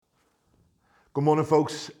Good morning,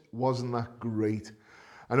 folks. Wasn't that great?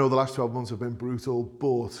 I know the last 12 months have been brutal,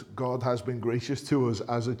 but God has been gracious to us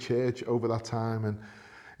as a church over that time.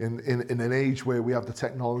 And in an age where we have the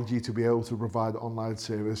technology to be able to provide online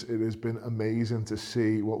service, it has been amazing to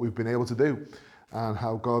see what we've been able to do and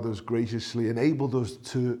how God has graciously enabled us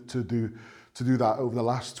to do that over the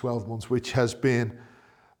last 12 months, which has been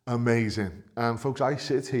amazing. And folks, I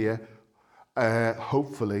sit here,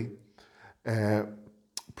 hopefully,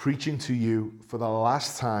 preaching to you for the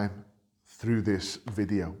last time through this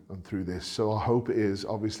video and through this. So our hope is,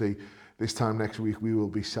 obviously, this time next week we will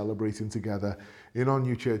be celebrating together in our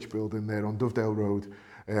new church building there on Dovedale Road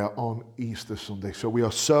on Easter Sunday. So we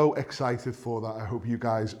are so excited for that. I hope you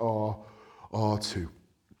guys are too.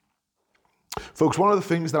 Folks, one of the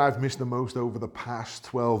things that I've missed the most over the past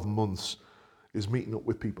 12 months is meeting up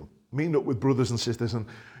with people, meeting up with brothers and sisters. And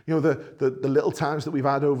you know, the little times that we've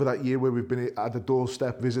had over that year where we've been at a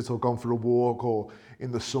doorstep visit or gone for a walk, or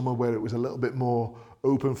in the summer where it was a little bit more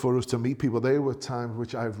open for us to meet people, they were times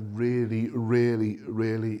which I've really, really,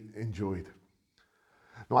 really enjoyed.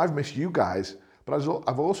 Now, I've missed you guys, but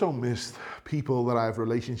I've also missed people that I have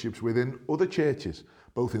relationships with in other churches,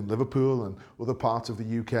 both in Liverpool and other parts of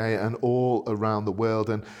the UK and all around the world.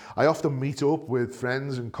 And I often meet up with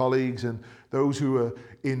friends and colleagues and those who are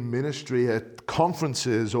in ministry at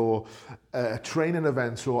conferences or training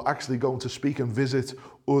events, or actually going to speak and visit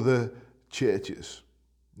other churches.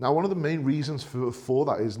 Now, one of the main reasons for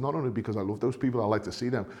that is not only because I love those people, I like to see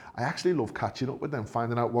them, I actually love catching up with them,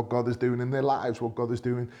 finding out what God is doing in their lives, what God is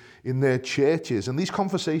doing in their churches. And these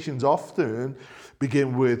conversations often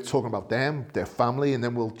begin with talking about them, their family, and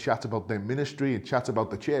then we'll chat about their ministry and chat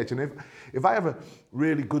about the church. And if I have a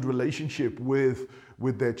really good relationship with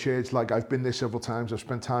their church, like I've been there several times, I've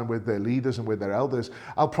spent time with their leaders and with their elders,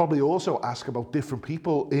 I'll probably also ask about different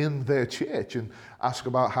people in their church and ask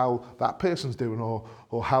about how that person's doing or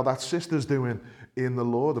how that sister's doing in the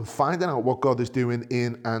Lord, and finding out what God is doing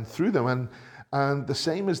in and through them. And the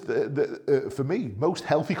same as for me, most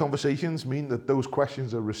healthy conversations mean that those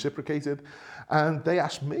questions are reciprocated, and they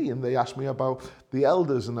ask me about the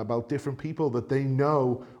elders and about different people that they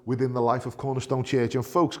know within the life of Cornerstone Church. And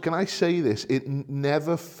folks, can I say this? It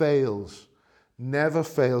never fails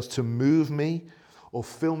to move me or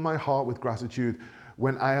fill my heart with gratitude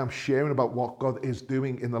when I am sharing about what God is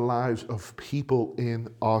doing in the lives of people in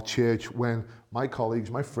our church, when my colleagues,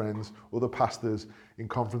 my friends, other pastors in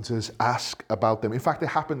conferences ask about them. In fact, it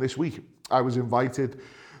happened this week. I was invited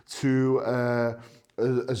to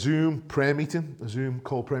a Zoom prayer meeting, a Zoom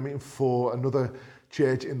call prayer meeting for another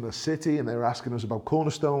church in the city, and they were asking us about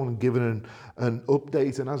Cornerstone and giving an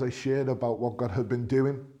update. And as I shared about what God had been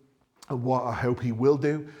doing and what I hope He will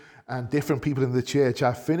do, and different people in the church,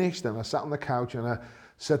 I finished and I sat on the couch and I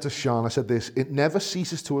said to Sean, I said this: it never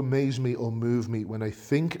ceases to amaze me or move me when I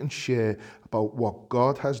think and share about what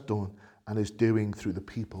God has done and is doing through the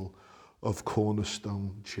people of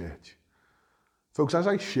Cornerstone Church. Folks, as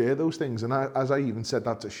I share those things, and as I even said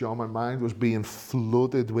that to Sean, my mind was being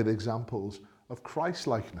flooded with examples of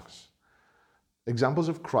Christ-likeness. Examples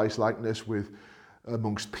of Christ-likeness with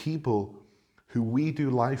amongst people who we do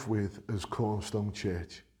life with as Cornerstone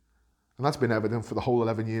Church. And that's been evident for the whole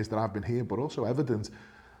 11 years that I've been here, but also evident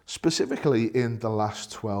specifically in the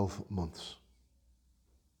last 12 months.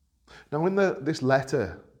 Now, in this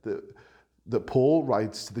letter that Paul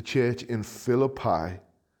writes to the church in Philippi,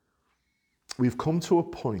 we've come to a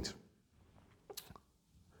point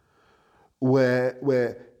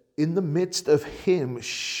where in the midst of him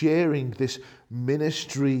sharing this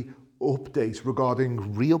ministry update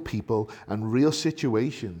regarding real people and real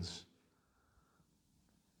situations,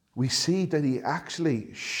 we see that he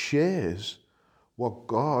actually shares what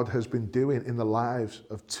God has been doing in the lives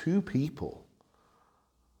of two people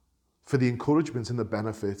for the encouragement and the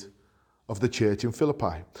benefit of the church in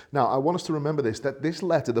Philippi. Now, I want us to remember this, that this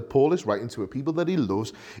letter that Paul is writing to a people that he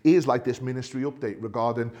loves is like this ministry update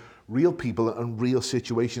regarding real people and real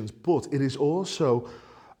situations, but it is also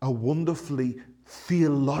a wonderfully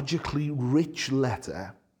theologically rich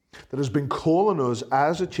letter that has been calling us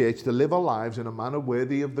as a church to live our lives in a manner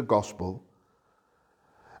worthy of the gospel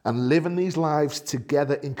and living these lives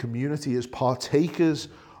together in community as partakers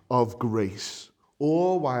of grace,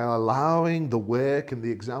 all while allowing the work and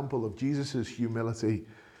the example of Jesus' humility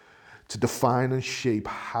to define and shape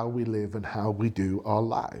how we live and how we do our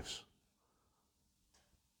lives.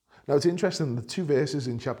 Now, it's interesting, the two verses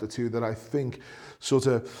in chapter 2 that I think sort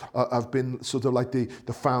of have been sort of like the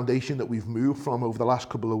foundation that we've moved from over the last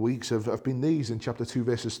couple of weeks have been these in chapter 2,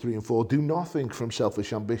 verses 3 and 4. Do nothing from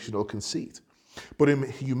selfish ambition or conceit, but in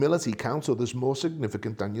humility count others more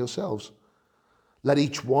significant than yourselves. Let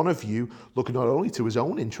each one of you look not only to his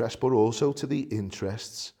own interests, but also to the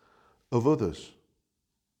interests of others.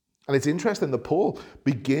 And it's interesting that Paul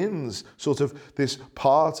begins sort of this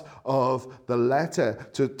part of the letter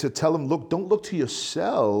to tell them, look, don't look to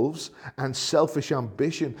yourselves and selfish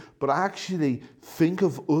ambition, but actually think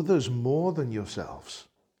of others more than yourselves.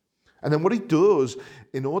 And then what he does,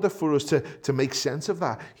 in order for us to make sense of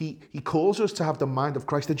that, he calls us to have the mind of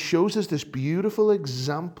Christ and shows us this beautiful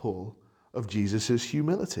example of Jesus'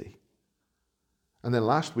 humility. And then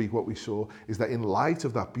last week what we saw is that in light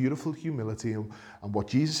of that beautiful humility and what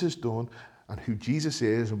Jesus has done and who Jesus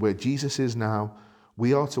is and where Jesus is now,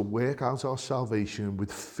 we are to work out our salvation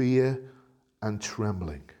with fear and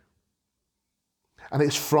trembling. And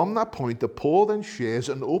it's from that point that Paul then shares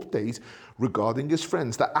an update regarding his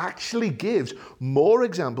friends that actually gives more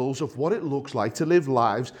examples of what it looks like to live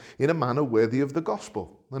lives in a manner worthy of the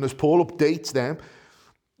gospel. And as Paul updates them,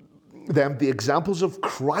 the examples of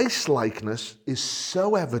Christ-likeness is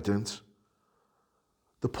so evident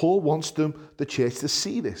that Paul wants the church to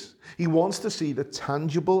see this. He wants to see the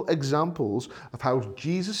tangible examples of how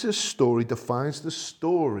Jesus' story defines the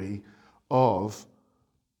story of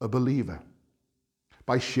a believer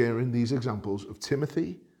by sharing these examples of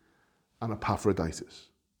Timothy and Epaphroditus.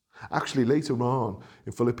 Actually, later on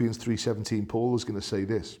in Philippians 3:17, Paul is going to say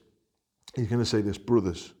this. He's going to say this,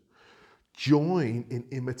 brothers, join in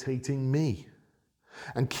imitating me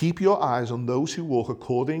and keep your eyes on those who walk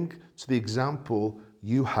according to the example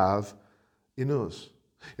you have in us.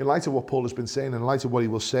 In light of what Paul has been saying, in light of what he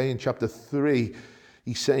will say in chapter 3,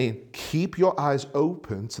 he's saying, keep your eyes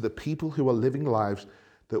open to the people who are living lives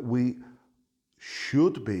that we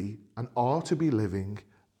should be and are to be living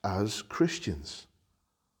as Christians.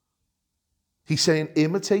 He's saying,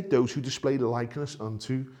 imitate those who display likeness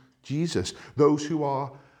unto Jesus, those who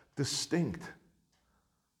are distinct.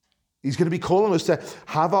 He's going to be calling us to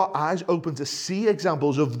have our eyes open to see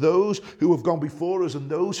examples of those who have gone before us and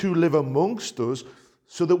those who live amongst us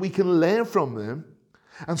so that we can learn from them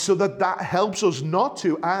and so that helps us not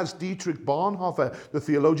to, as Dietrich Bonhoeffer, the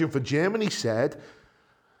theologian for Germany, said,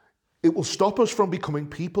 it will stop us from becoming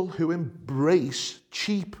people who embrace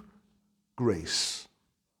cheap grace.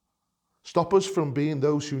 Stop us from being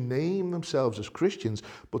those who name themselves as Christians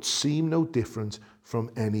but seem no different from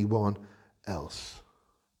anyone else.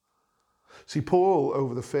 See, Paul,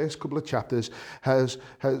 over the first couple of chapters,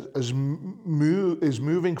 is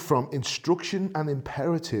moving from instruction and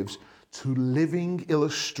imperatives to living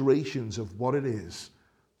illustrations of what it is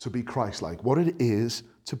to be Christ-like, what it is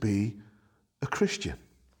to be a Christian.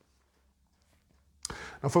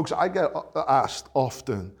 Now, folks, I get asked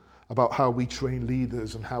often about how we train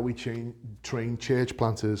leaders and how we train church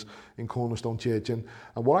planters in Cornerstone Church. And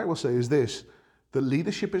what I will say is this, that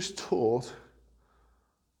leadership is taught,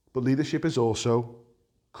 but leadership is also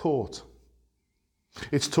caught.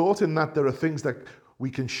 It's taught in that there are things that we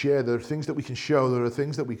can share, there are things that we can show, there are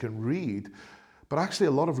things that we can read, but actually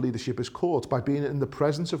a lot of leadership is caught by being in the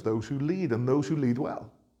presence of those who lead and those who lead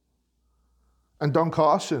well. And Don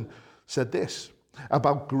Carson said this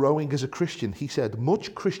about growing as a Christian. He said,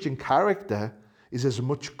 much Christian character is as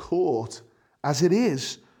much caught as it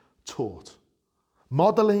is taught.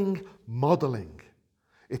 Modeling.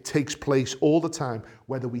 It takes place all the time,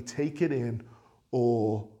 whether we take it in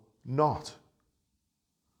or not.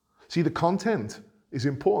 See, the content is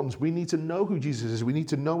important. We need to know who Jesus is. We need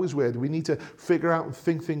to know his word. We need to figure out and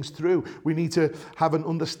think things through. We need to have an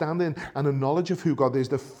understanding and a knowledge of who God is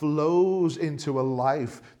that flows into a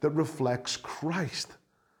life that reflects Christ.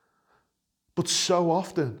 But so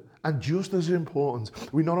often, and just as important,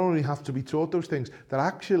 we not only have to be taught those things, that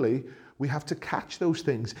actually we have to catch those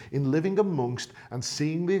things in living amongst and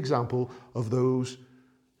seeing the example of those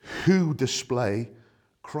who display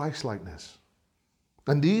Christ-likeness.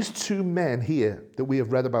 And these two men here that we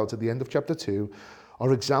have read about at the end of chapter 2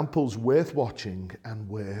 are examples worth watching and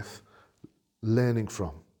worth learning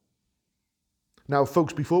from. Now,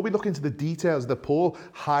 folks, before we look into the details that Paul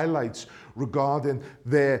highlights regarding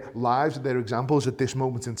their lives and their examples at this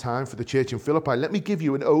moment in time for the church in Philippi, let me give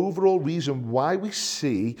you an overall reason why we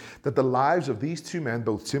see that the lives of these two men,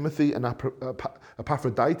 both Timothy and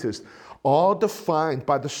Epaphroditus, are defined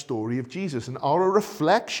by the story of Jesus and are a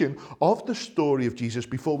reflection of the story of Jesus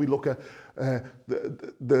before we look at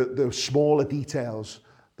the smaller details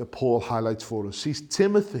that Paul highlights for us. See,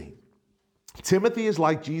 Timothy is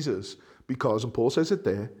like Jesus because, and Paul says it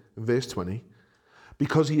there in verse 20,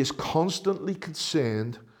 because he is constantly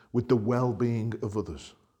concerned with the well-being of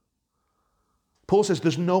others. Paul says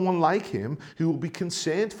there's no one like him who will be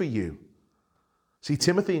concerned for you. See,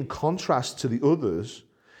 Timothy, in contrast to the others,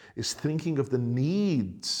 is thinking of the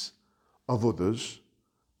needs of others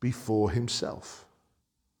before himself.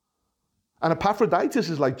 And Epaphroditus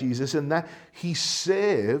is like Jesus in that he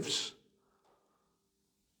serves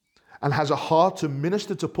and has a heart to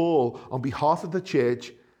minister to Paul on behalf of the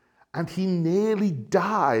church, and he nearly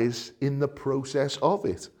dies in the process of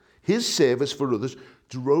it. His service for others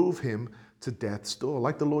drove him to death's door,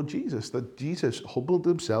 like the Lord Jesus, that Jesus humbled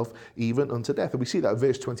himself even unto death. And we see that in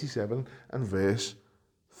verse 27 and verse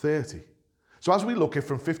 30. So as we look at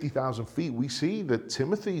from 50,000 feet, we see that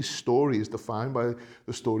Timothy's story is defined by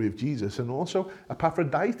the story of Jesus, and also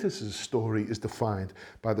Epaphroditus' story is defined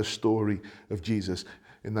by the story of Jesus,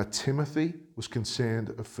 in that Timothy was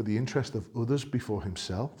concerned for the interest of others before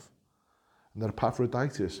himself, and that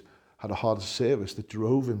Epaphroditus had a heart of service that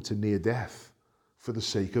drove him to near death for the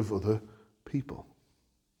sake of other people.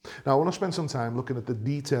 Now, I want to spend some time looking at the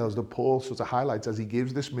details that Paul sort of highlights as he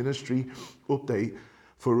gives this ministry update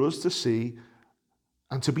for us to see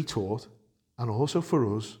and to be taught, and also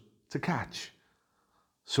for us to catch.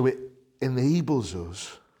 So it enables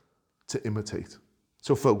us to imitate.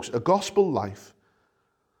 So folks, a gospel life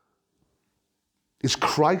is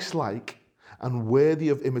Christ-like and worthy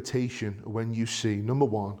of imitation when you see, number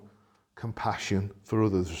one, compassion for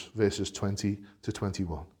others, verses 20 to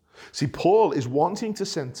 21. See, Paul is wanting to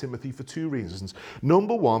send Timothy for two reasons.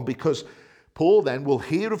 Number one, because Paul then will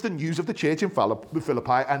hear of the news of the church in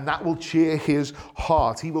Philippi, and that will cheer his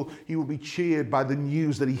heart. He will be cheered by the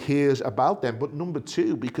news that he hears about them. But number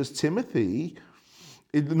two, because Timothy,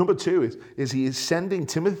 number two is he is sending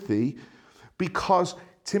Timothy because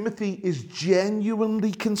Timothy is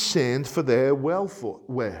genuinely concerned for their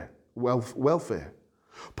welfare.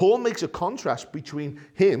 Paul makes a contrast between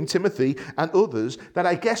him, Timothy, and others that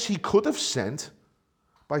I guess he could have sent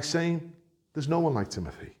by saying, there's no one like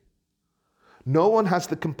Timothy. No one has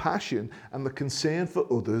the compassion and the concern for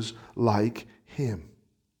others like him.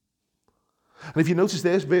 And if you notice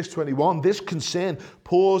there's verse 21, this concern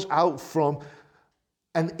pours out from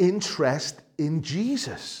an interest in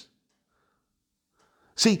Jesus.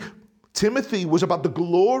 See, Timothy was about the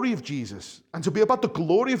glory of Jesus. And to be about the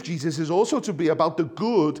glory of Jesus is also to be about the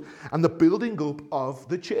good and the building up of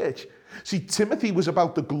the church. See, Timothy was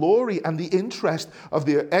about the glory and the interest of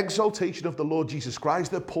the exaltation of the Lord Jesus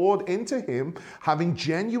Christ that poured into him, having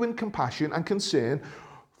genuine compassion and concern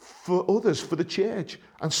for others, for the church,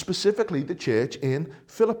 and specifically the church in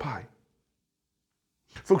Philippi.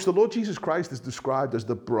 Folks, the Lord Jesus Christ is described as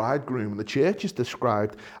the bridegroom, and the church is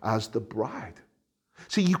described as the bride.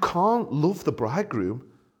 See, you can't love the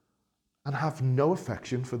bridegroom and have no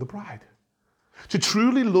affection for the bride. To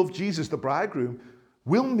truly love Jesus, the bridegroom,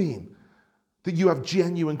 will mean that you have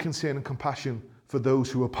genuine concern and compassion for those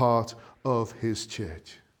who are part of his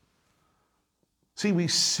church. See, we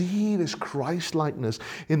see this Christ-likeness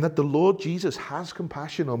in that the Lord Jesus has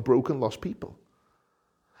compassion on broken, lost people.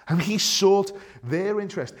 And he sought their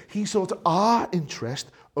interest. He sought our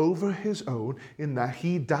interest over his own in that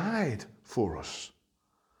he died for us.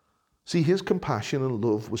 See, his compassion and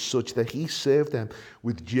love was such that he served them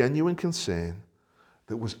with genuine concern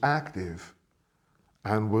that was active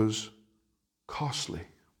and was costly.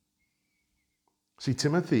 See,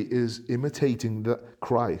 Timothy is imitating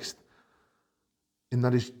Christ in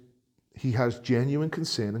that he has genuine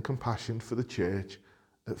concern and compassion for the church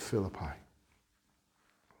at Philippi.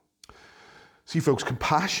 See, folks,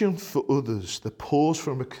 compassion for others that pours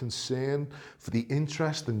from a concern for the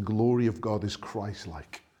interest and glory of God is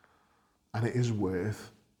Christ-like, and it is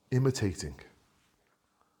worth imitating.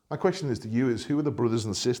 My question is to you is, who are the brothers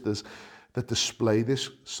and sisters that display this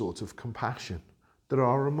sort of compassion that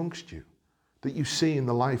are amongst you, that you see in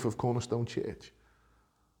the life of Cornerstone Church?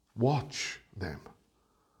 Watch them,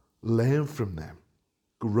 learn from them,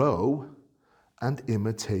 grow and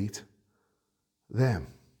imitate them.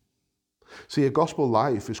 See, a gospel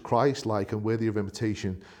life is Christ-like and worthy of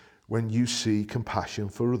imitation when you see compassion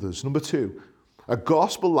for others. Number two, a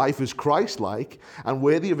gospel life is Christ-like and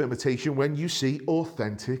worthy of imitation when you see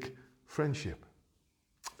authentic friendship.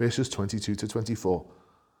 Verses 22 to 24.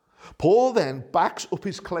 Paul then backs up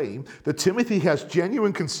his claim that Timothy has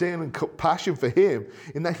genuine concern and compassion for him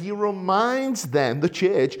in that he reminds them, the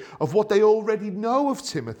church, of what they already know of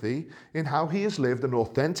Timothy in how he has lived an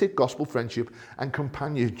authentic gospel friendship and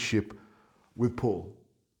companionship with Paul.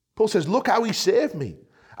 Paul says, look how he served me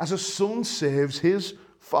as a son serves his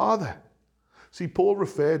father. See, Paul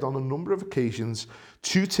referred on a number of occasions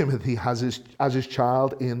to Timothy as his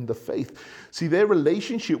child in the faith. See, their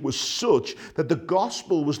relationship was such that the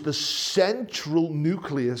gospel was the central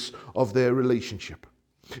nucleus of their relationship.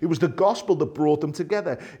 It was the gospel that brought them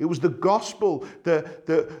together. It was the gospel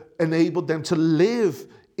that enabled them to live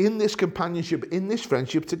in this companionship, in this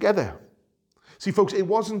friendship together. See, folks, it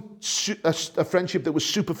wasn't a friendship that was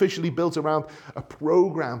superficially built around a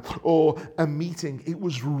program or a meeting. It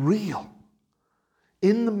was real,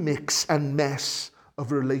 in the mix and mess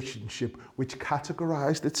of a relationship which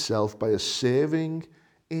categorized itself by a serving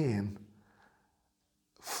in,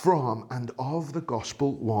 from, and of the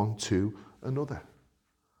gospel one to another.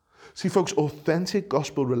 See, folks, authentic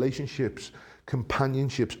gospel relationships,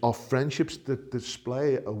 companionships, are friendships that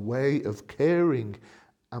display a way of caring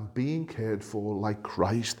and being cared for like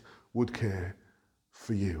Christ would care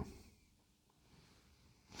for you.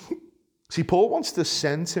 See, Paul wants to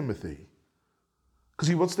send Timothy because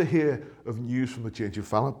he wants to hear of news from the church of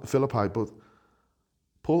Philippi, but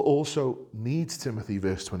Paul also needs Timothy,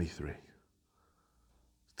 verse 23.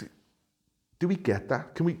 Do we get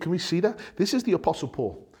that? Can we see that? This is the Apostle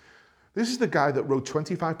Paul. This is the guy that wrote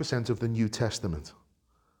 25% of the New Testament.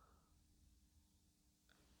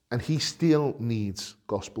 And he still needs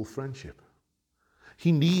gospel friendship.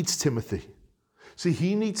 He needs Timothy. See,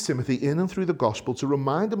 he needs Timothy in and through the gospel to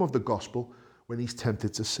remind him of the gospel when he's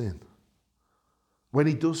tempted to sin, when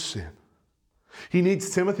he does sin. He needs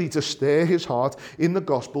Timothy to stir his heart in the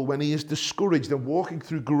gospel when he is discouraged and walking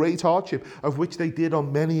through great hardship, of which they did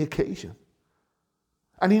on many occasions.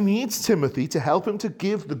 And he needs Timothy to help him to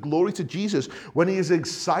give the glory to Jesus when he is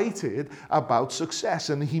excited about success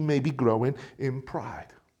and he may be growing in pride.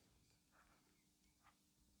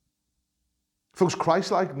 Folks,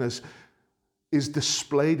 Christ-likeness is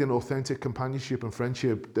displayed in authentic companionship and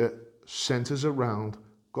friendship that centers around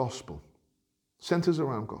gospel. Centers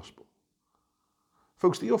around gospel.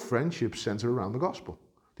 Folks, do your friendships center around the gospel?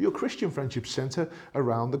 Do your Christian friendships center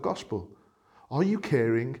around the gospel? Are you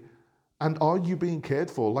caring and are you being cared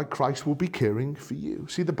for like Christ will be caring for you?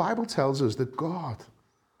 See, the Bible tells us that God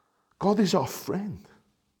is our friend.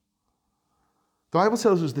 The Bible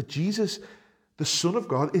tells us that Jesus, the Son of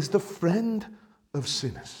God, is the friend of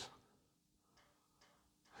sinners.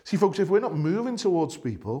 See, folks, if we're not moving towards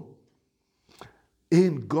people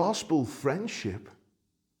in gospel friendship,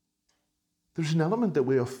 there's an element that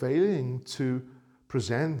we are failing to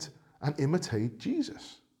present and imitate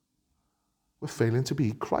Jesus. We're failing to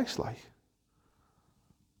be Christ-like.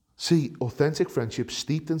 See, authentic friendship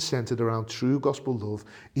steeped and centered around true gospel love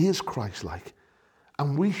is Christ-like.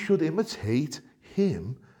 And we should imitate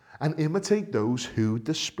him and imitate those who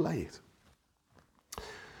display it.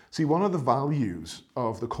 See, one of the values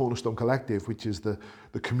of the Cornerstone Collective, which is the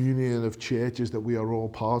communion of churches that we are all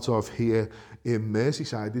part of here in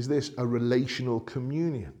Merseyside, is this: a relational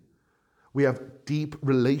communion. We have deep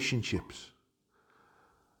relationships.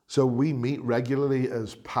 So we meet regularly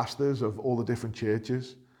as pastors of all the different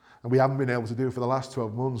churches. And we haven't been able to do it for the last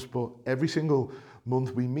 12 months, but every single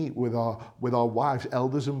month we meet with our wives,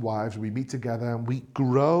 elders and wives. We meet together and we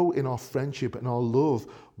grow in our friendship and our love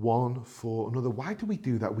one for another. Why do we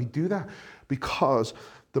do that? We do that because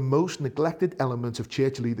the most neglected element of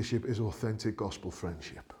church leadership is authentic gospel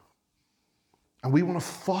friendship. And we want to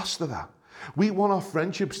foster that. We want our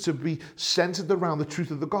friendships to be centered around the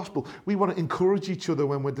truth of the gospel. We want to encourage each other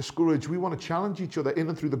when we're discouraged. We want to challenge each other in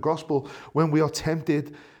and through the gospel when we are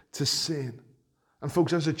tempted to sin. And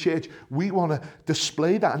folks, as a church, we want to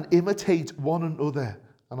display that and imitate one another.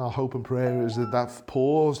 And our hope and prayer is that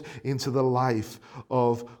pours into the life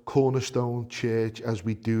of Cornerstone Church as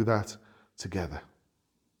we do that together.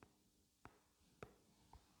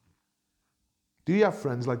 Do you have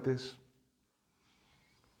friends like this?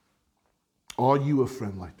 Are you a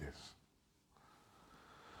friend like this?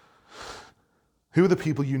 Who are the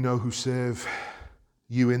people you know who serve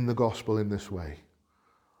you in the gospel in this way?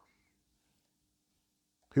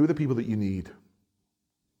 Who are the people that you need?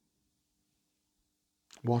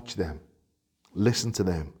 Watch them. Listen to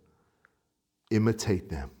them. Imitate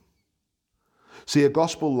them. See, a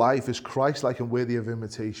gospel life is Christ-like and worthy of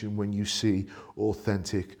imitation when you see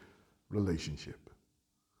authentic relationship.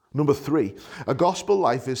 Number 3, a gospel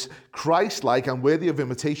life is Christ-like and worthy of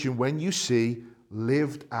imitation when you see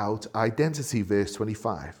lived out identity, verse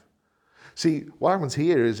 25. See, what happens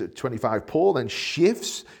here is at 25, Paul then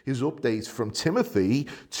shifts his update from Timothy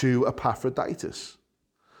to Epaphroditus.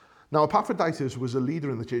 Now, Epaphroditus was a leader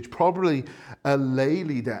in the church, probably a lay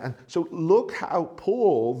leader. And so look how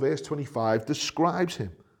Paul, verse 25, describes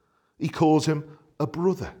him. He calls him a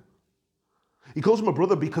brother. He calls him a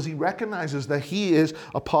brother because he recognizes that he is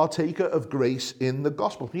a partaker of grace in the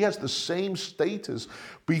gospel. He has the same status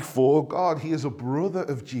before God. He is a brother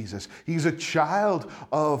of Jesus. He's a child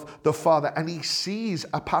of the Father, and he sees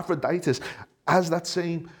Epaphroditus as that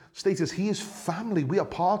same status. He is family. We are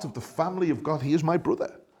part of the family of God. He is my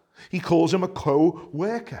brother. He calls him a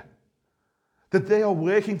co-worker. That they are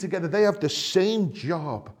working together. They have the same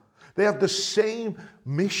job. They have the same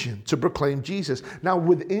mission to proclaim Jesus. Now,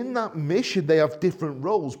 within that mission, they have different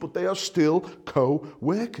roles, but they are still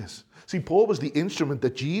co-workers. See, Paul was the instrument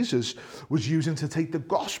that Jesus was using to take the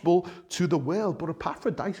gospel to the world, but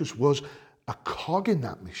Epaphroditus was a cog in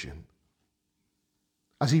that mission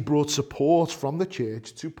as he brought support from the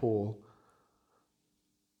church to Paul,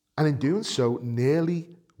 and in doing so, nearly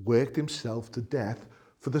worked himself to death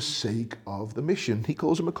for the sake of the mission. He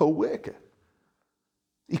calls him a co-worker.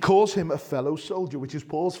 He calls him a fellow soldier, which is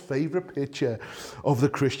Paul's favorite picture of the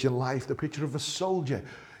Christian life, the picture of a soldier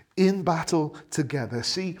in battle together.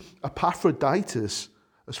 See, Epaphroditus,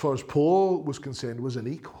 as far as Paul was concerned, was an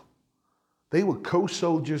equal. They were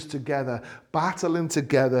co-soldiers together, battling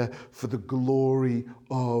together for the glory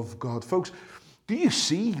of God. Folks, do you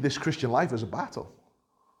see this Christian life as a battle?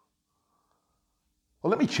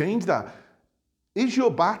 Well, let me change that. Is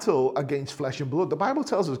your battle against flesh and blood? The Bible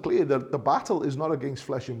tells us clearly that the battle is not against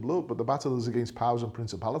flesh and blood, but the battle is against powers and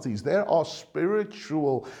principalities. There are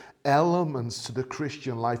spiritual elements to the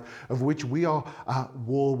Christian life of which we are at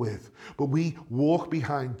war with. But we walk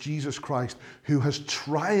behind Jesus Christ, who has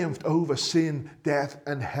triumphed over sin, death,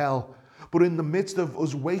 and hell. But in the midst of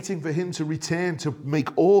us waiting for him to return, to make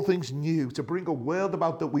all things new, to bring a world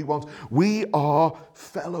about that we want, we are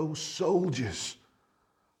fellow soldiers,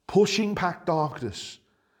 pushing back darkness.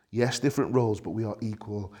 Yes, different roles, but we are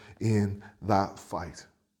equal in that fight.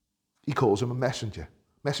 He calls him a messenger.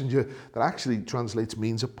 Messenger that actually translates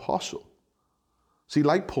means apostle. See,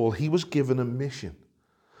 like Paul, he was given a mission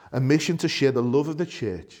to share the love of the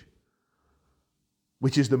church,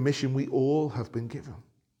 which is the mission we all have been given.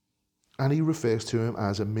 And he refers to him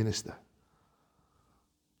as a minister.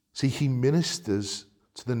 See, he ministers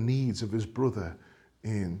to the needs of his brother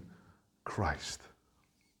in Christ.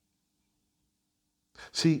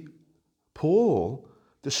 See, Paul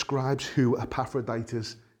describes who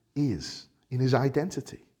Epaphroditus is in his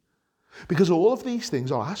identity. Because all of these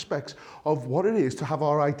things are aspects of what it is to have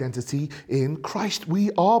our identity in Christ.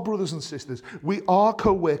 We are brothers and sisters. We are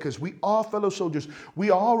co-workers. We are fellow soldiers. We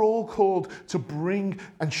are all called to bring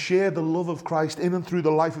and share the love of Christ in and through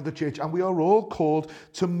the life of the church. And we are all called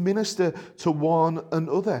to minister to one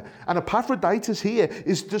another. And Epaphroditus here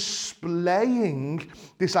is displaying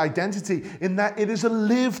this identity in that it is a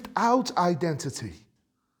lived out identity.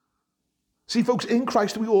 See, folks, in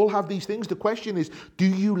Christ, we all have these things. The question is, do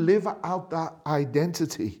you live out that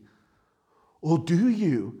identity? Or do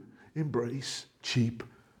you embrace cheap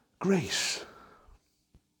grace?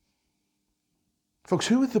 Folks,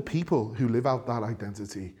 who are the people who live out that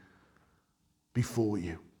identity before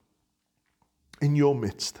you, in your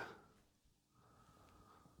midst?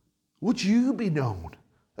 Would you be known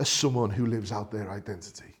as someone who lives out their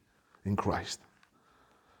identity in Christ?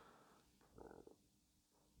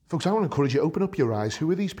 Folks, I want to encourage you, open up your eyes.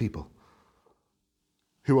 Who are these people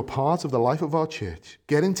who are part of the life of our church?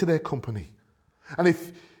 Get into their company. And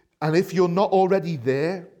if you're not already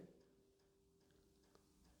there,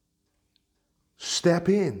 step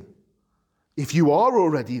in. If you are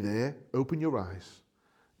already there, open your eyes.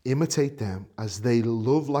 Imitate them as they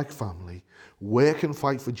love like family, work and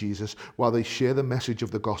fight for Jesus while they share the message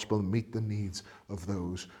of the gospel and meet the needs of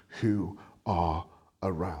those who are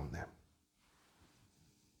around them.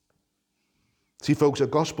 See, folks, a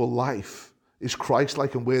gospel life is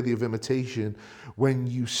Christ-like and worthy of imitation when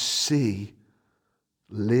you see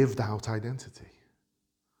lived out identity.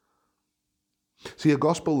 See, a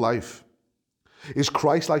gospel life is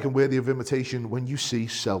Christ-like and worthy of imitation when you see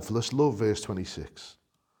selfless love, verse 26.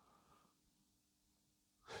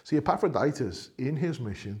 See, Epaphroditus, in his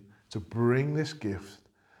mission to bring this gift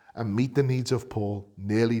and meet the needs of Paul,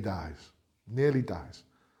 nearly dies.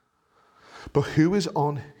 But who is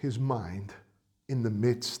on his mind in the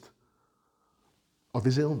midst of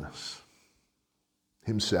his illness?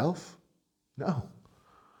 Himself? No.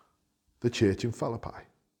 The church in Philippi.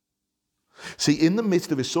 See, in the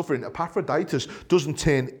midst of his suffering, Epaphroditus doesn't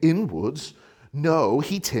turn inwards. No,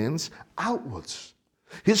 he turns outwards.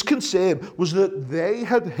 His concern was that they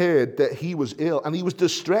had heard that he was ill, and he was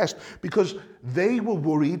distressed because they were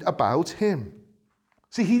worried about him.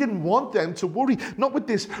 See, he didn't want them to worry, not with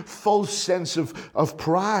this false sense of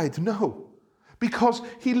pride, no. Because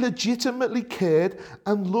he legitimately cared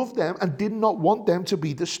and loved them and did not want them to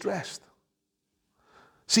be distressed.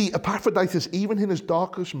 See, Epaphroditus, even in his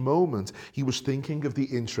darkest moment, he was thinking of the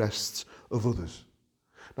interests of others.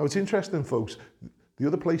 Now, it's interesting, folks, the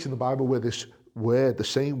other place in the Bible where this word, the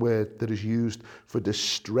same word that is used for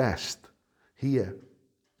distressed here,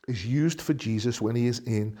 is used for Jesus when he is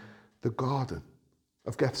in the Garden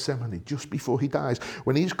of Gethsemane, just before he dies,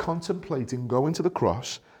 when he's contemplating going to the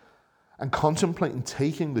cross. and contemplating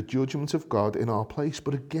taking the judgment of God in our place.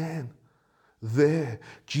 But again, there,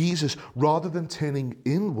 Jesus, rather than turning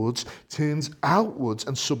inwards, turns outwards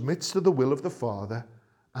and submits to the will of the Father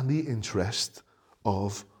and the interest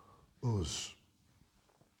of us.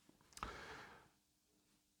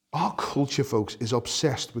 Our culture, folks, is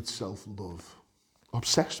obsessed with self-love.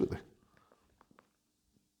 Obsessed with it.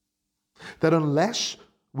 That unless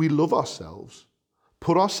we love ourselves,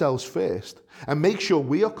 put ourselves first, and make sure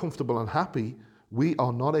we are comfortable and happy, we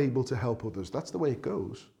are not able to help others. That's the way it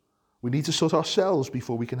goes. We need to sort ourselves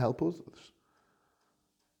before we can help others.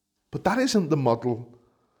 But that isn't the model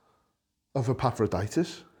of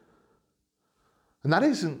Epaphroditus. And that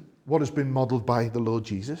isn't what has been modeled by the Lord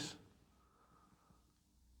Jesus.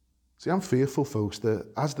 See, I'm fearful, folks, that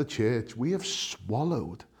as the church, we have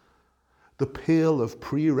swallowed the pill of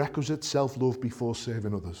prerequisite self-love before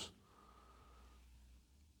serving others.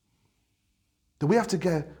 That we have to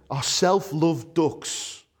get our self-love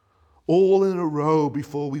ducks all in a row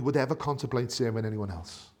before we would ever contemplate serving anyone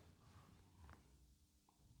else.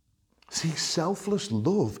 See, selfless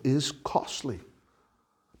love is costly.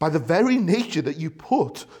 By the very nature that you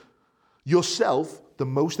put yourself, the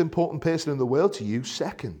most important person in the world to you,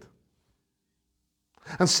 second.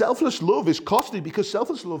 And selfless love is costly because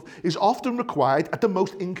selfless love is often required at the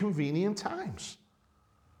most inconvenient times.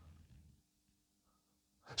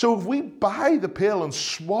 So if we buy the pill and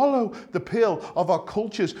swallow the pill of our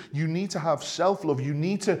cultures, you need to have self-love. You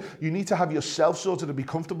need to have yourself sorted to be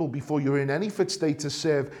comfortable before you're in any fit state to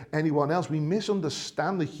serve anyone else. We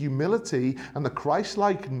misunderstand the humility and the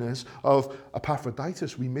Christ-likeness of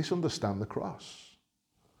Epaphroditus. We misunderstand the cross.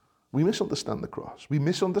 We misunderstand the cross. We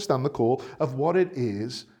misunderstand the call of what it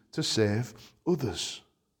is to serve others.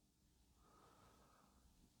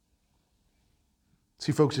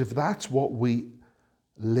 See, folks, if that's what we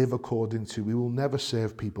live according to, we will never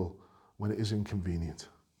serve people when it is inconvenient.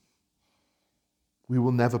 We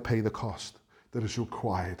will never pay the cost that is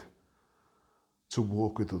required to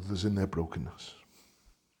walk with others in their brokenness.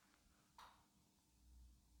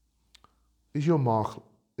 Is your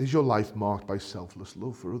life marked by selfless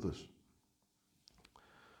love for others?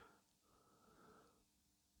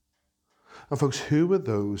 And folks, who are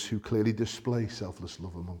those who clearly display selfless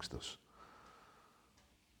love amongst us?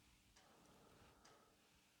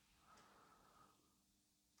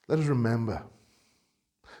 Let us remember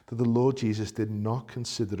that the Lord Jesus did not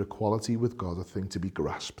consider equality with God a thing to be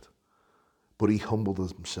grasped, but he humbled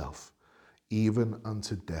himself, even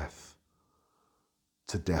unto death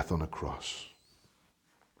on a cross.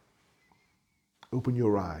 Open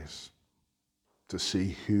your eyes to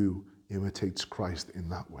see who imitates Christ in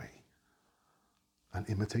that way, and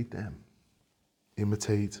imitate them.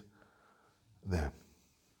 Imitate them.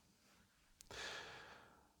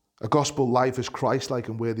 A gospel life is Christ-like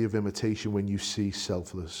and worthy of imitation when you see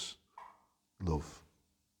selfless love.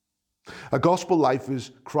 A gospel life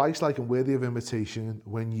is Christ-like and worthy of imitation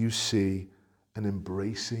when you see an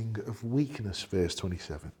embracing of weakness, verse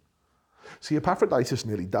 27. See, Epaphroditus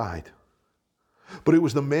nearly died, but it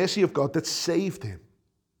was the mercy of God that saved him.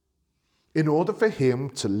 In order for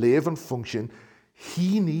him to live and function,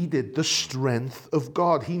 he needed the strength of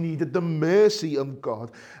God. He needed the mercy of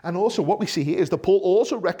God. And also what we see here is that Paul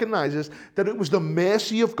also recognizes that it was the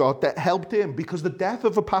mercy of God that helped him, because the death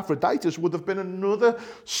of Epaphroditus would have been another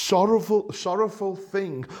sorrowful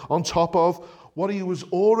thing on top of what he was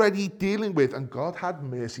already dealing with. And God had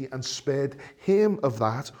mercy and spared him of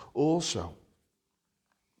that also.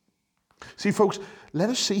 See, folks,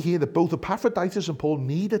 let us see here that both Epaphroditus and Paul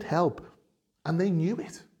needed help, and they knew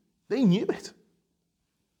it. They knew it.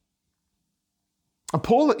 And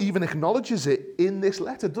Paul even acknowledges it in this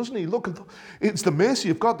letter, doesn't he? Look, it's the mercy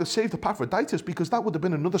of God that saved Epaphroditus, because that would have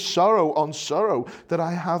been another sorrow on sorrow that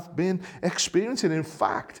I have been experiencing. In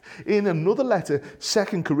fact, in another letter,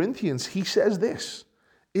 2 Corinthians, he says this: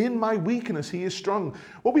 in my weakness, he is strong.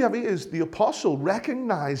 What we have here is the apostle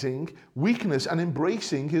recognizing weakness and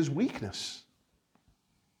embracing his weakness.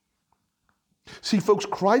 See, folks,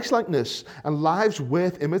 Christ-likeness and lives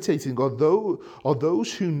worth imitating are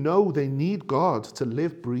those who know they need God to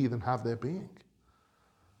live, breathe, and have their being.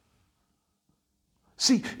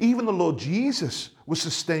 See, even the Lord Jesus was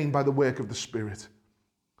sustained by the work of the Spirit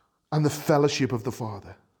and the fellowship of the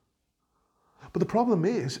Father. But the problem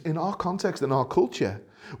is, in our context, in our culture,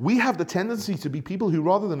 we have the tendency to be people who,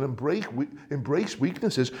 rather than embrace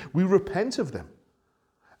weaknesses, we repent of them.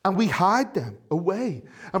 And we hide them away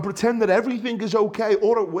and pretend that everything is okay,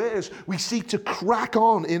 or at worst, we seek to crack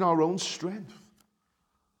on in our own strength.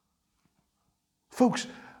 Folks,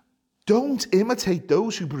 don't imitate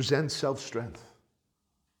those who present self-strength.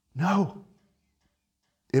 No.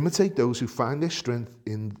 Imitate those who find their strength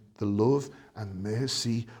in the love and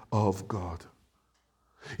mercy of God.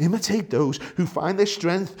 Imitate those who find their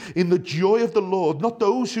strength in the joy of the Lord, not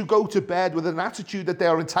those who go to bed with an attitude that they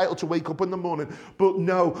are entitled to wake up in the morning, but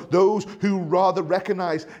no, those who rather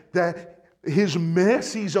recognize that his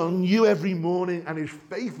mercies are new every morning and his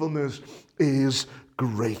faithfulness is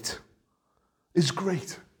great. Is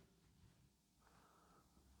great.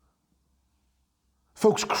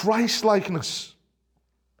 Folks, Christ-likeness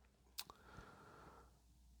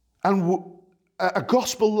and a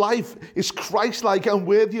gospel life is Christ-like and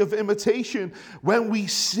worthy of imitation when we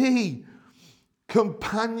see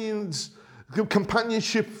companionship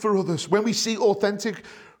for others, when we see authentic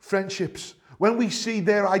friendships, when we see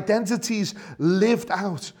their identities lived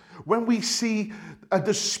out, when we see a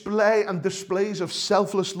display and displays of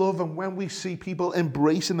selfless love, and when we see people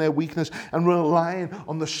embracing their weakness and relying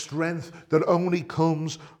on the strength that only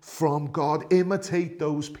comes from God. Imitate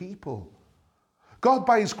those people. God,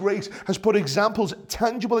 by his grace, has put examples,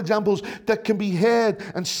 tangible examples that can be heard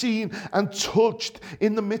and seen and touched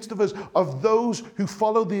in the midst of us, of those who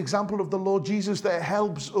follow the example of the Lord Jesus that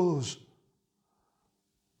helps us.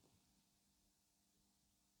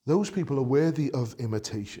 Those people are worthy of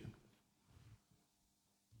imitation.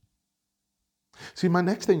 See, my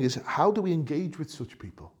next thing is, how do we engage with such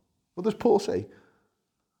people? What does Paul say?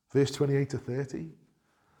 Verse 28 to 30.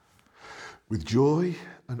 With joy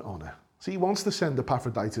and honor. See, he wants to send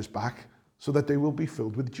Epaphroditus back so that they will be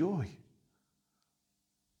filled with joy.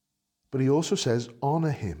 But he also says,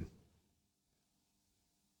 honor him.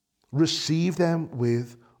 Receive them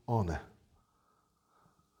with honor.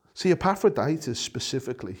 See, Epaphroditus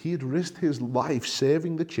specifically, he had risked his life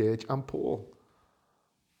serving the church and Paul.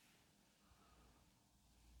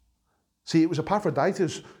 See, it was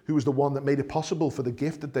Epaphroditus who was the one that made it possible for the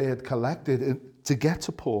gift that they had collected to get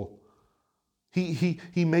to Paul. He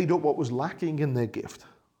made up what was lacking in their gift.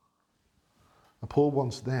 And Paul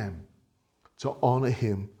wants them to honor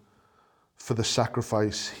him for the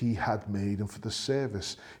sacrifice he had made and for the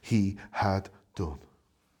service he had done.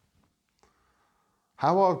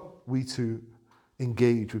 How are we to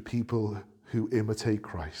engage with people who imitate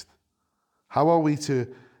Christ? How are we to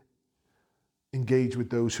engage with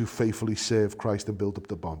those who faithfully serve Christ and build up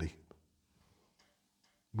the body?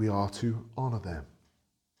 We are to honor them.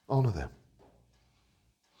 Honor them.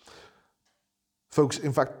 Folks,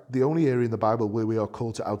 in fact, the only area in the Bible where we are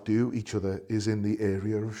called to outdo each other is in the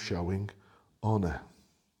area of showing honor.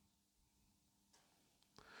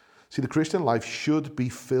 See, the Christian life should be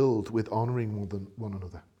filled with honoring one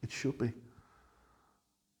another. It should be.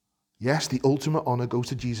 Yes, the ultimate honor goes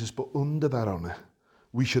to Jesus, but under that honor,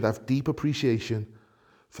 we should have deep appreciation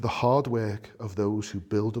for the hard work of those who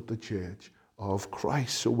build up the church of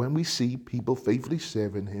Christ. So when we see people faithfully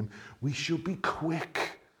serving him, we should be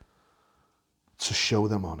quick to show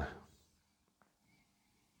them honor.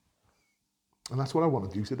 And that's what I want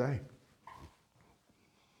to do today.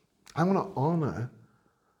 I want to honor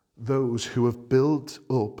those who have built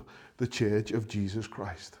up the church of Jesus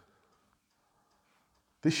Christ.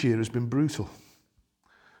 This year has been brutal.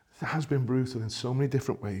 It has been brutal in so many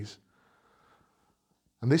different ways.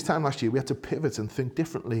 And this time last year, we had to pivot and think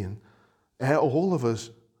differently. And all of us,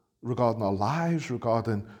 regarding our lives,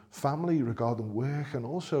 regarding family, regarding work, and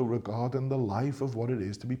also regarding the life of what it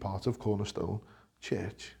is to be part of Cornerstone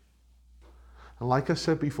Church. And like I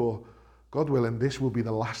said before, God willing, this will be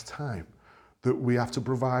the last time that we have to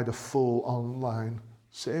provide a full online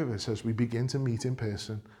service as we begin to meet in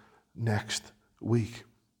person next week.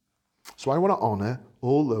 So I want to honor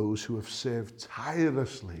all those who have served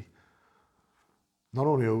tirelessly, not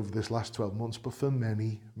only over this last 12 months, but for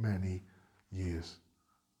many, many years.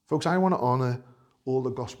 Folks, I want to honor all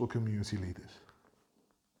the gospel community leaders.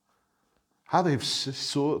 How they've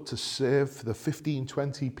sought to serve the 15,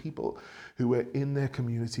 20 people who are in their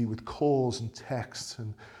community with calls and texts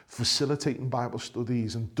and facilitating Bible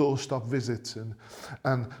studies and doorstop visits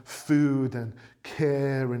and food and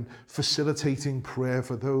care and facilitating prayer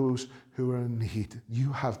for those who are in need.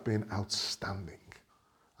 You have been outstanding.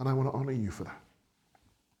 And I want to honor you for that.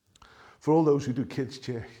 For all those who do kids'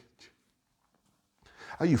 church,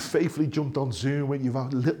 how you faithfully jumped on Zoom when you've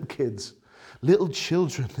had little kids, little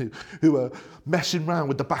children who are messing around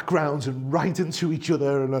with the backgrounds and writing to each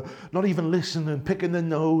other and are not even listening and picking their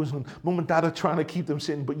nose, and mum and dad are trying to keep them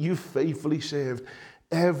sitting, but you faithfully served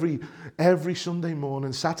every Sunday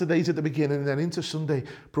morning, Saturdays at the beginning and then into Sunday,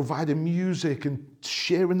 providing music and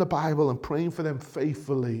sharing the Bible and praying for them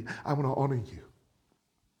faithfully. I want to honor you.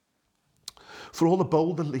 For all the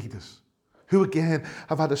bolder leaders who again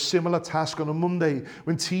have had a similar task on a Monday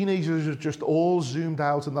when teenagers are just all zoomed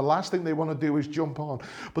out and the last thing they want to do is jump on.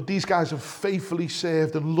 But these guys have faithfully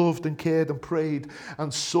served and loved and cared and prayed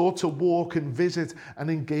and sought to walk and visit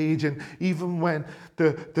and engage. And even when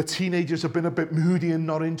the teenagers have been a bit moody and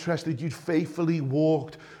not interested, you'd faithfully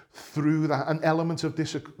walked through that, an element of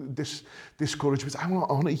this discouragement. I want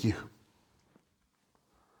to honour you.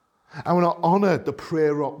 I want to honour the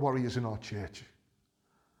prayer warriors in our church.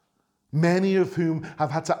 Many of whom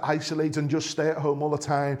have had to isolate and just stay at home all the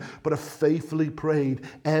time, but have faithfully prayed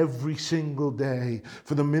every single day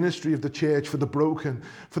for the ministry of the church, for the broken,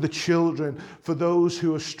 for the children, for those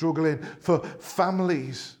who are struggling, for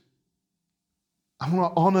families. I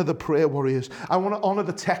want to honour the prayer warriors. I want to honour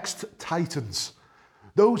the text titans.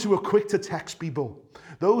 Those who are quick to text people,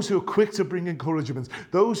 those who are quick to bring encouragement,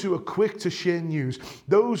 those who are quick to share news,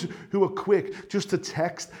 those who are quick just to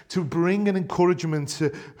text, to bring an encouragement to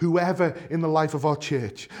whoever in the life of our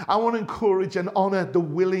church. I want to encourage and honour the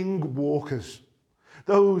willing walkers.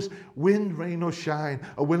 Those, wind, rain or shine,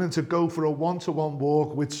 are willing to go for a one-to-one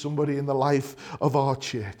walk with somebody in the life of our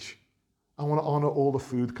church. I want to honour all the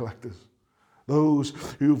food collectors. Those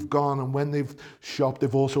who've gone and when they've shopped,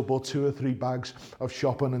 they've also bought 2 or 3 bags of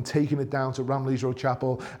shopping and taken it down to Ramleys Road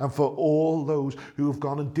Chapel. And for all those who have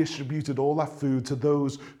gone and distributed all that food to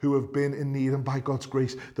those who have been in need. And by God's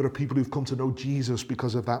grace, there are people who've come to know Jesus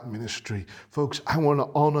because of that ministry. Folks, I want to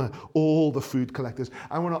honour all the food collectors.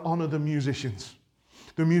 I want to honour the musicians.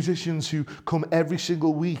 The musicians who come every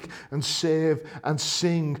single week and serve and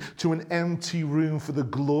sing to an empty room for the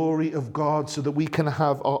glory of God so that we can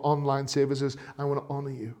have our online services. I want to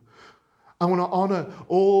honour you. I want to honour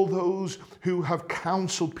all those who have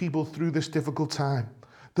counselled people through this difficult time.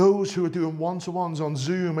 Those who are doing one-to-ones on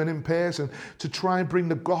Zoom and in person to try and bring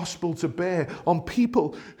the gospel to bear on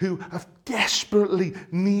people who have desperately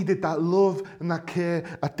needed that love and that care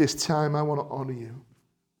at this time. I want to honour you.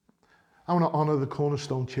 I want to honour the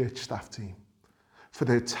Cornerstone Church staff team for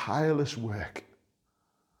their tireless work.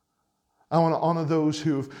 I want to honour those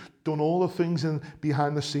who have done all the things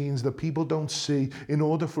behind the scenes that people don't see in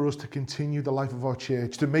order for us to continue the life of our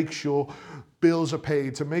church, to make sure bills are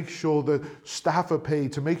paid, to make sure the staff are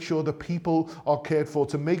paid, to make sure the people are cared for,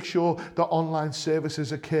 to make sure the online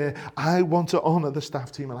services are cared. I want to honour the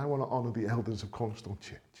staff team and I want to honour the elders of Cornerstone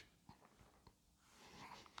Church.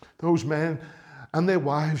 Those men and their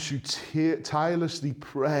wives who tirelessly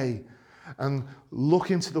pray and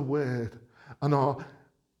look into the Word and are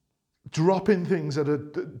dropping things at a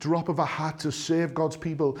drop of a hat to serve God's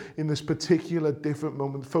people in this particular different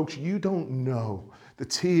moment. Folks, you don't know the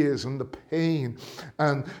tears and the pain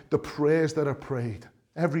and the prayers that are prayed.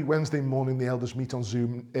 Every Wednesday morning, the elders meet on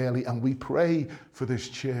Zoom early and we pray for this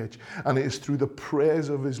church. And it is through the prayers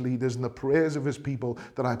of his leaders and the prayers of his people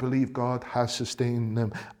that I believe God has sustained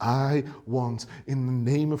them. I want, in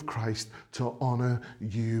the name of Christ, to honour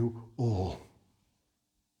you all.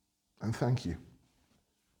 And thank you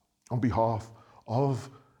on behalf of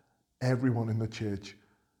everyone in the church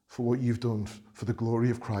for what you've done for the glory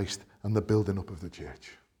of Christ and the building up of the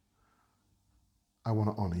church. I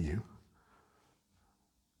want to honour you.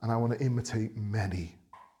 And I want to imitate many,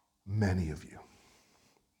 many of you.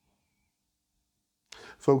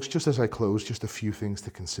 Folks, just as I close, just a few things to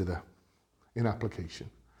consider in application.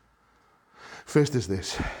 First is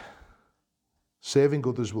this. Serving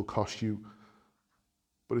others will cost you,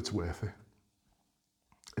 but it's worth it.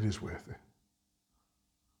 It is worth it.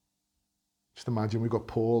 Just imagine we've got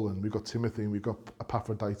Paul and we've got Timothy and we've got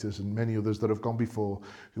Epaphroditus and many others that have gone before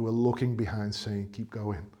who are looking behind saying, keep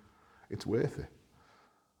going. It's worth it.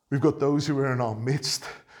 We've got those who are in our midst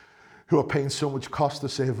who are paying so much cost to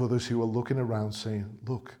save others who are looking around saying,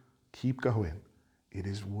 look, keep going. It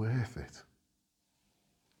is worth it.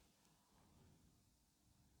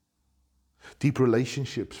 Deep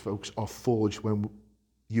relationships, folks, are forged when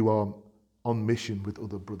you are on mission with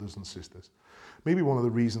other brothers and sisters. Maybe one of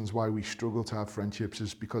the reasons why we struggle to have friendships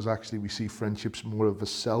is because actually we see friendships more of a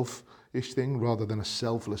selfish thing rather than a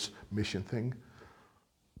selfless mission thing.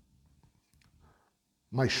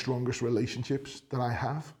 My strongest relationships that I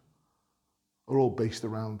have are all based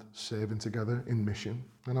around serving together in mission.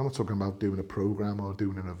 And I'm not talking about doing a program or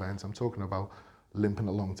doing an event. I'm talking about limping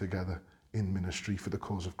along together in ministry for the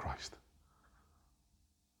cause of Christ.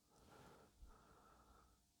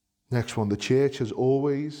 Next one, the church has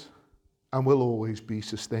always and will always be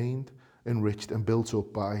sustained, enriched and built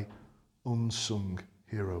up by unsung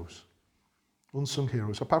heroes. Unsung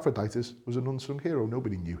heroes. Epaphroditus was an unsung hero.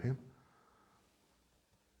 Nobody knew him.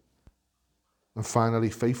 And finally,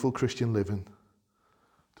 faithful Christian living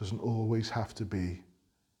doesn't always have to be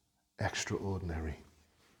extraordinary.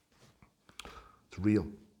 It's real.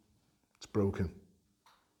 It's broken.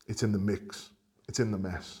 It's in the mix. It's in the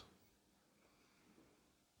mess.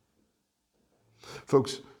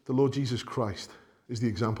 Folks, the Lord Jesus Christ is the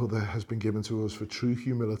example that has been given to us for true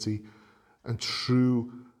humility and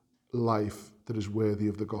true life that is worthy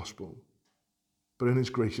of the gospel. But in his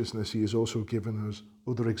graciousness, he has also given us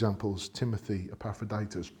other examples, Timothy,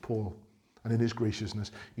 Epaphroditus, Paul. And in his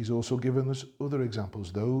graciousness, he's also given us other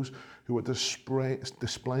examples, those who are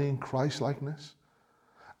displaying Christ-likeness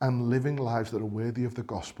and living lives that are worthy of the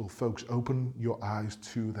gospel. Folks, open your eyes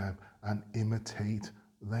to them and imitate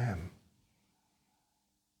them.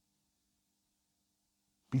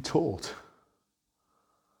 Be taught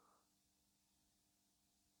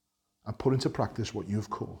and put into practice what you've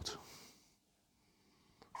caught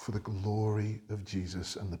for the glory of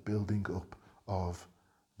Jesus and the building up of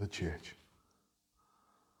the church.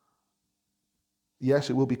 Yes,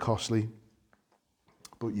 it will be costly,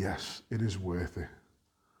 but yes, it is worth it.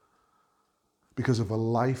 Because of a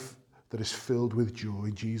life that is filled with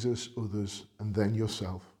joy, Jesus, others, and then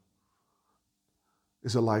yourself,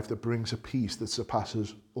 is a life that brings a peace that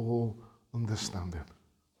surpasses all understanding.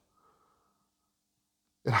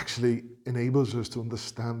 It actually enables us to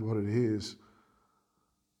understand what it is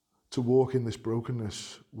to walk in this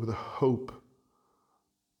brokenness with a hope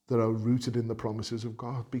that are rooted in the promises of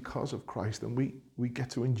God because of Christ. And we get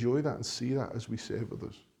to enjoy that and see that as we serve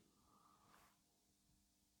others.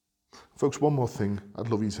 Folks, one more thing I'd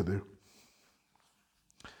love you to do.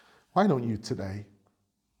 Why don't you today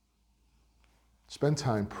spend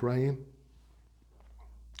time praying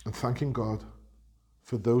and thanking God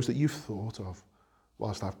for those that you've thought of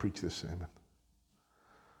whilst I've preached this sermon?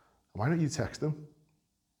 Why don't you text them?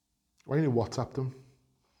 Why don't you WhatsApp them?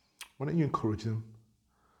 Why don't you encourage them?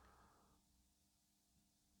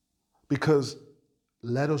 Because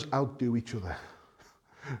let us outdo each other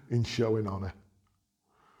in showing honor.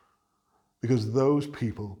 Because those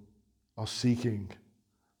people are seeking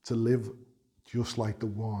to live just like the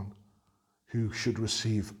one who should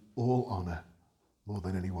receive all honor more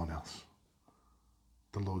than anyone else,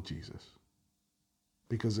 the Lord Jesus.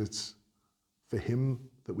 Because it's for him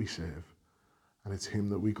that we serve, and it's him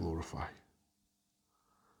that we glorify.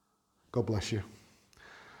 God bless you.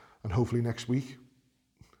 And hopefully next week,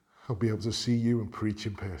 I'll be able to see you and preach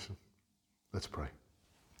in person. Let's pray.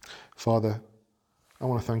 Father, I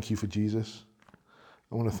want to thank you for Jesus.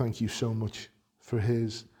 I want to thank you so much for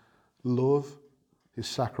his love, his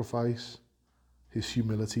sacrifice, his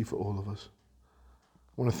humility for all of us.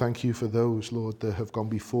 I want to thank you for those, Lord, that have gone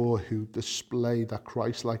before who display that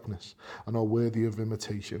Christ-likeness and are worthy of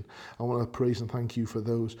imitation. I want to praise and thank you for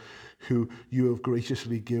those who you have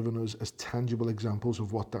graciously given us as tangible examples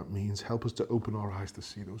of what that means. Help us to open our eyes to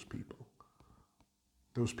see those people.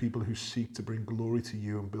 Those people who seek to bring glory to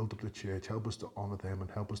you and build up the church. Help us to honor them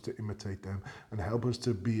and help us to imitate them and help us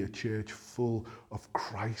to be a church full of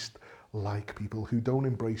Christ-like people who don't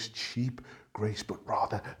embrace cheap grace, but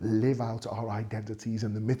rather live out our identities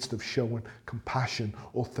in the midst of showing compassion,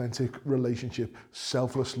 authentic relationship,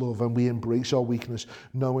 selfless love, and we embrace our weakness,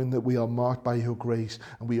 knowing that we are marked by your grace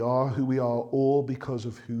and we are who we are all because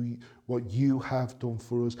of what you have done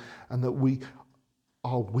for us, and that we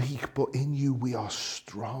are weak, but in you we are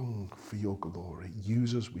strong for your glory.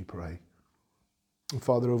 Use us, we pray. And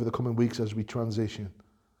Father, over the coming weeks as we transition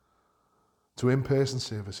to in-person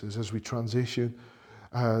services, as we transition,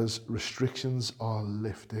 as restrictions are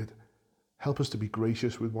lifted, help us to be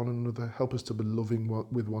gracious with one another. Help us to be loving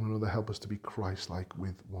with one another. Help us to be Christ-like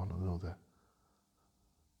with one another.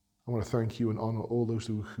 I want to thank you and honor all those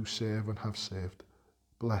who serve and have served.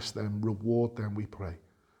 Bless them, reward them, we pray.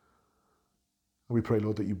 And we pray,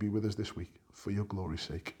 Lord, that you be with us this week for your glory's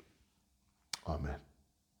sake. Amen.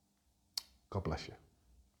 God bless you.